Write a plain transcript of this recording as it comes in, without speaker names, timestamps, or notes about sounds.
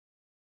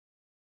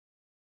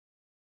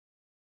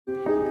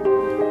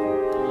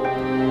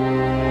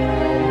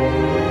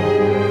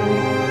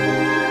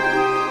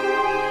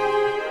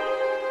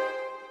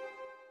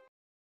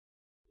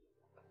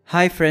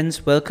Hi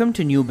friends, welcome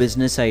to New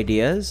Business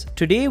Ideas.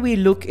 Today we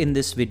look in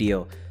this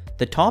video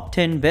the top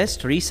 10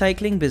 best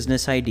recycling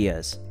business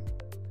ideas.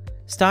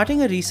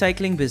 Starting a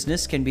recycling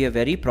business can be a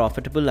very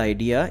profitable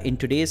idea in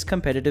today's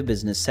competitive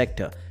business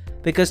sector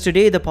because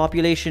today the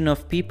population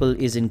of people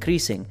is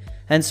increasing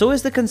and so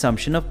is the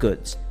consumption of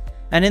goods.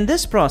 And in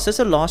this process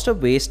a lot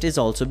of waste is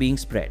also being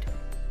spread.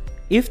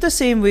 If the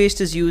same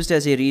waste is used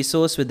as a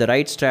resource with the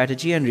right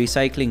strategy and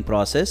recycling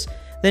process,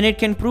 then it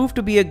can prove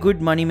to be a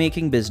good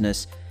money-making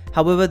business.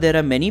 However, there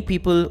are many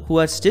people who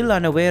are still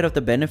unaware of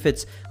the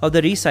benefits of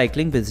the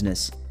recycling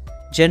business.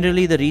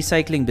 Generally, the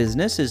recycling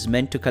business is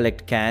meant to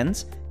collect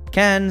cans,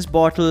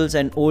 bottles,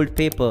 and old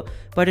paper,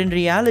 but in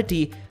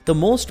reality, the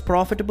most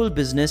profitable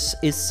business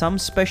is some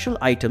special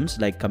items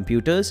like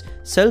computers,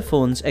 cell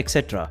phones,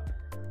 etc.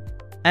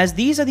 As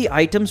these are the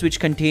items which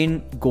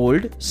contain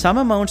gold, some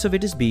amounts of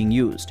it is being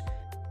used.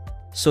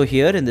 So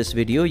here in this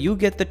video, you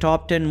get the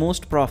top 10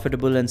 most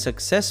profitable and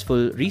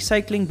successful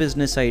recycling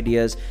business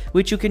ideas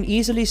which you can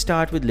easily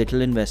start with little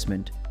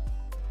investment.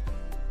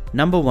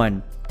 Number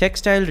 1.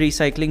 Textile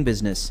recycling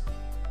business.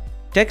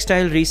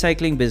 Textile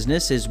recycling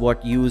business is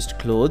what used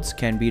clothes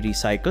can be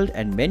recycled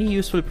and many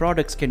useful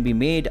products can be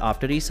made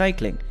after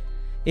recycling.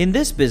 In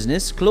this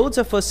business, clothes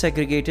are first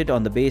segregated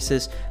on the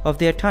basis of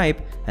their type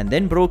and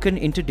then broken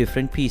into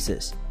different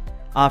pieces.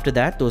 After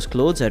that, those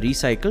clothes are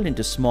recycled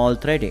into small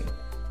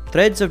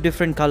threads of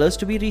different colors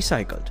to be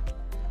recycled.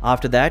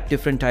 After that,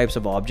 different types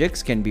of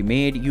objects can be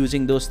made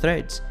using those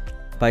threads.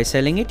 By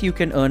selling it, you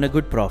can earn a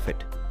good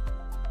profit.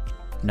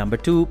 Number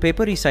 2.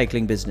 Paper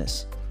recycling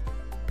business.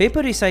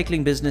 Paper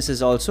recycling business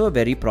is also a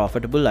very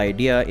profitable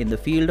idea in the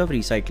field of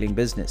recycling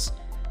business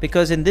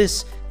because in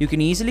this, you can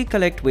easily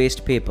collect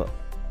waste paper.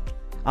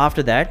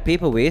 After that,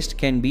 paper waste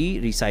can be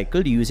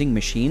recycled using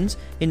machines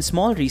in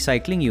small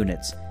recycling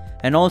units.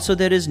 And also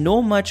there is no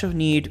much of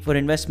need for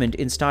investment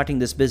in starting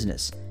this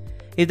business.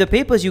 If the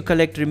papers you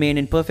collect remain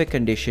in perfect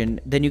condition,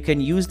 then you can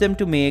use them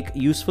to make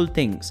useful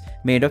things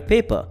made of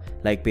paper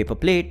like paper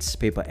plates,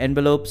 paper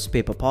envelopes,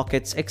 paper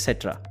pockets,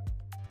 etc.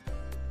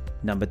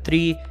 Number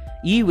 3.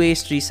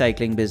 E-waste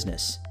recycling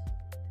business.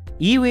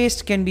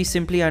 E-waste can be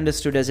simply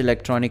understood as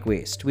electronic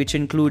waste, which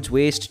includes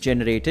waste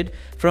generated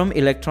from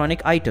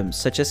electronic items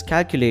such as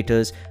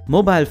calculators,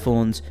 mobile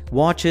phones,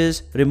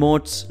 watches,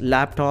 remotes,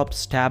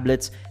 laptops,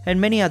 tablets, and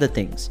many other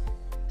things.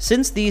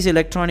 Since these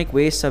electronic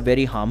wastes are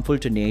very harmful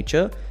to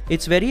nature,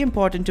 it's very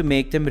important to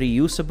make them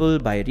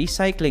reusable by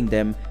recycling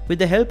them with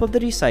the help of the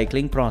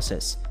recycling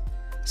process.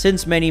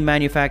 Since many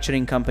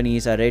manufacturing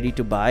companies are ready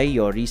to buy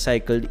your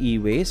recycled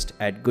e-waste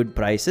at good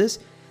prices,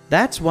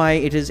 that's why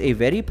it is a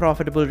very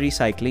profitable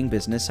recycling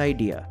business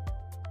idea.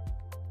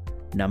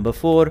 Number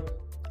 4.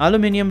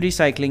 Aluminium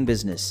recycling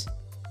business.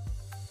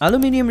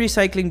 Aluminium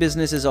recycling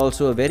business is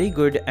also a very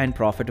good and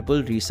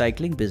profitable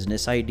recycling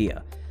business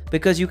idea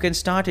because you can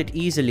start it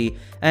easily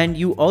and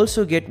you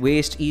also get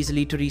waste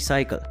easily to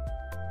recycle.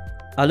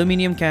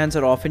 Aluminium cans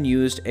are often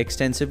used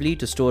extensively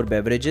to store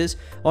beverages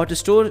or to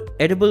store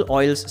edible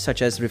oils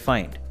such as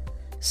refined.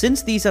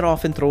 Since these are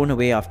often thrown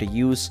away after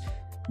use,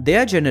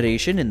 their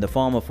generation in the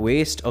form of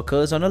waste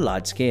occurs on a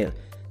large scale.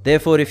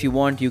 Therefore, if you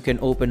want, you can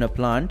open a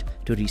plant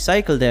to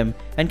recycle them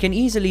and can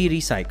easily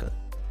recycle.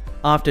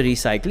 After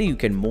recycling, you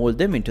can mold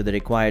them into the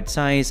required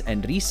size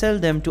and resell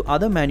them to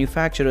other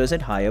manufacturers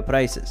at higher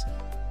prices.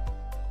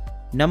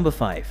 Number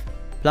 5.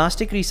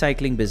 Plastic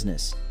recycling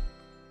business.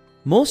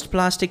 Most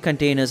plastic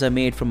containers are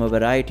made from a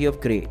variety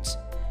of grades.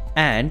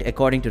 And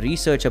according to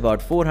research,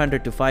 about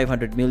 400 to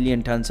 500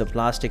 million tons of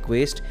plastic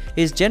waste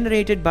is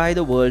generated by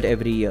the world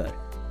every year.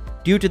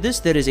 Due to this,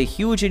 there is a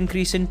huge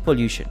increase in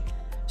pollution.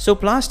 So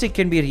plastic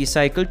can be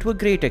recycled to a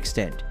great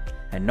extent.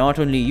 And not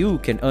only you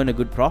can earn a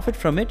good profit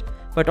from it,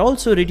 but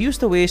also reduce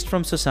the waste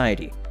from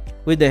society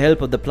with the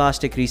help of the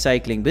plastic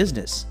recycling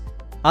business.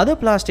 Other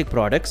plastic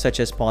products such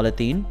as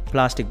polythene,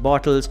 plastic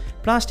bottles,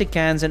 plastic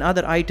cans and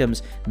other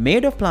items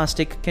made of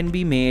plastic can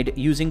be made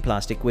using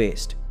plastic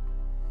waste.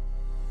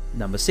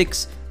 Number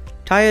 6.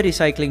 Tire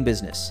recycling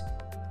business.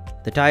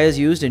 The tires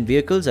used in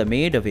vehicles are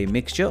made of a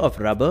mixture of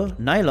rubber,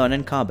 nylon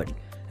and carbon,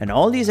 and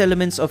all these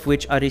elements of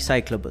which are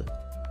recyclable.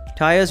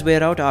 Tires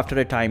wear out after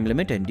a time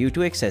limit and due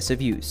to excessive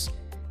use.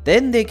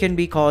 Then they can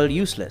be called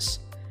useless.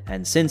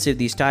 And since if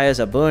these tires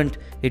are burnt,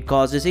 it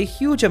causes a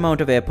huge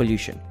amount of air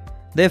pollution.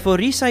 Therefore,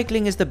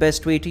 recycling is the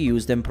best way to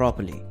use them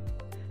properly.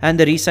 And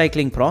the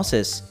recycling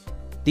process,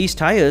 these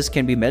tires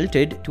can be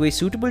melted to a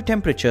suitable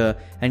temperature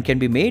and can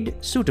be made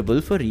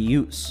suitable for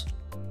reuse.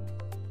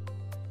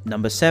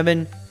 Number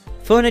 7.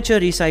 Furniture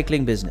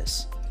recycling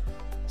business.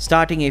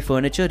 Starting a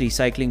furniture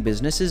recycling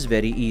business is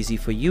very easy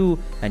for you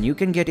and you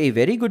can get a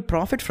very good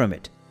profit from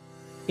it.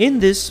 In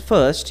this,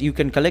 first you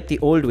can collect the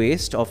old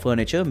waste of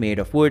furniture made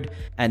of wood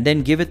and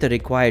then give it the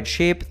required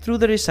shape through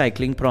the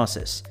recycling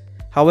process.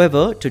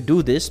 However, to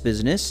do this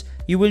business,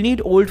 you will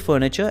need old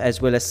furniture as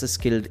well as the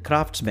skilled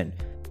craftsmen,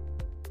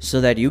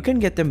 so that you can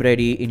get them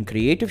ready in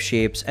creative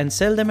shapes and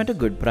sell them at a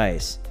good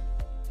price.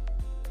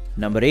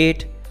 Number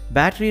 8.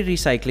 Battery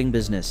recycling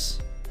business.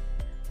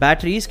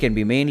 Batteries can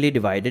be mainly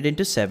divided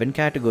into 7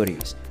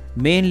 categories.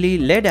 mainly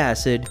lead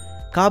acid,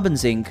 carbon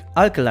zinc,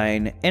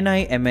 alkaline,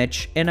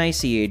 NiMH,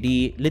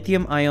 NiCad,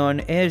 lithium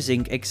ion, air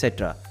zinc,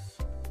 etc.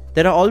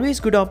 There are always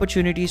good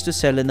opportunities to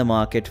sell in the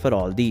market for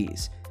all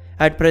these.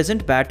 At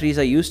present, batteries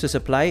are used to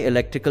supply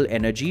electrical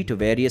energy to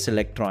various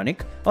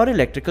electronic or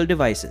electrical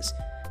devices,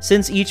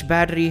 since each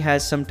battery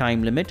has some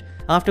time limit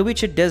after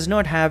which it does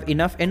not have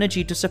enough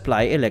energy to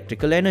supply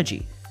electrical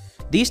energy.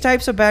 These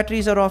types of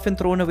batteries are often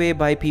thrown away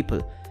by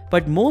people,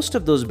 but most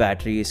of those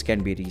batteries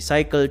can be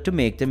recycled to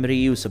make them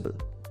reusable.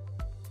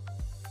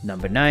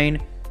 Number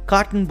 9.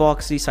 Carton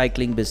box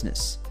recycling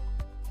business.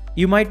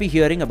 You might be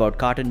hearing about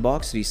carton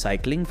box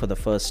recycling for the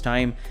first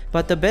time,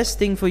 but the best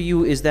thing for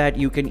you is that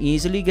you can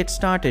easily get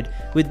started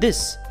with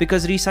this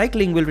because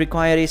recycling will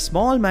require a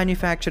small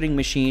manufacturing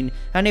machine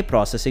and a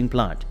processing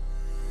plant.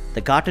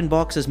 The carton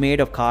box is made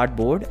of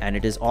cardboard and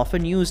it is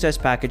often used as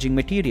packaging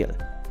material.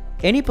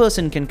 Any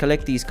person can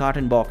collect these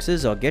carton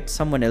boxes or get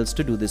someone else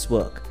to do this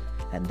work,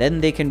 and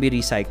then they can be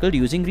recycled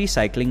using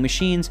recycling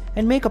machines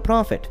and make a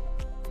profit.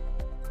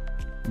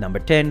 Number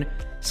 10.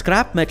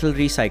 Scrap metal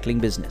recycling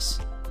business.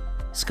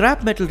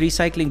 Scrap metal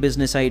recycling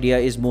business idea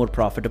is more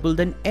profitable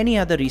than any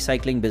other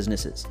recycling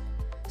businesses.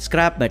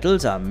 Scrap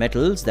metals are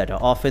metals that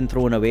are often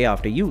thrown away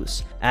after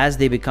use, as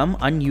they become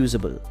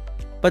unusable.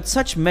 But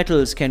such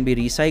metals can be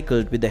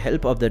recycled with the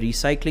help of the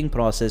recycling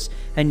process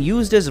and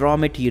used as raw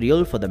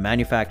material for the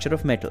manufacture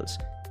of metals.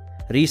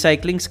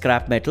 Recycling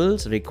scrap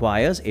metals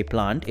requires a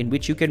plant in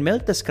which you can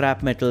melt the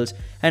scrap metals,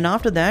 and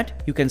after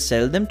that you can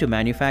sell them to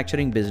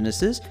manufacturing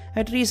businesses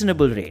at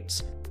reasonable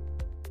rates.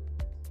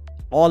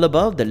 All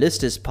above the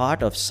list is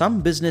part of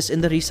some business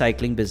in the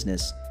recycling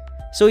business.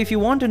 So if you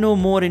want to know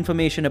more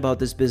information about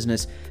this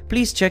business,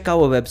 please check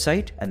our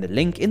website and the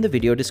link in the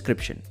video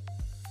description.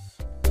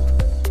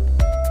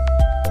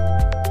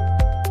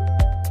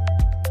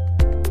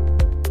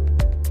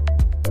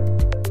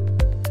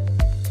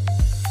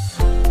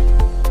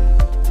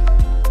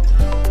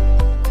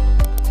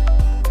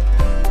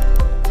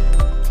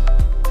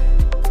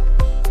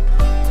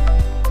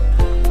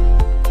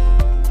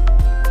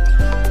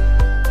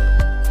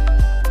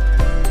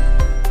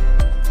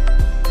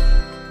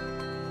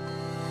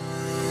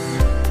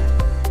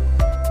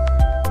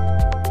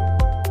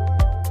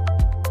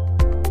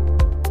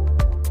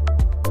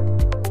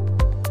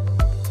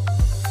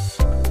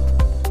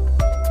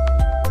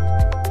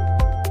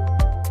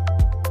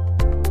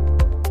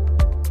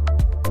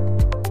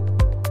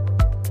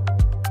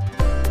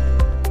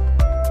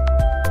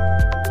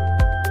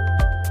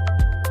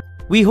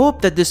 We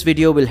hope that this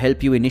video will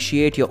help you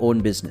initiate your own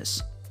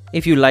business.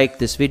 If you liked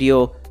this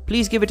video,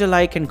 please give it a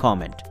like and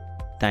comment.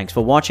 Thanks for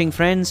watching,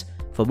 friends.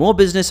 For more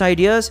business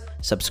ideas,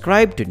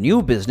 subscribe to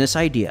New Business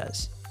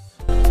Ideas.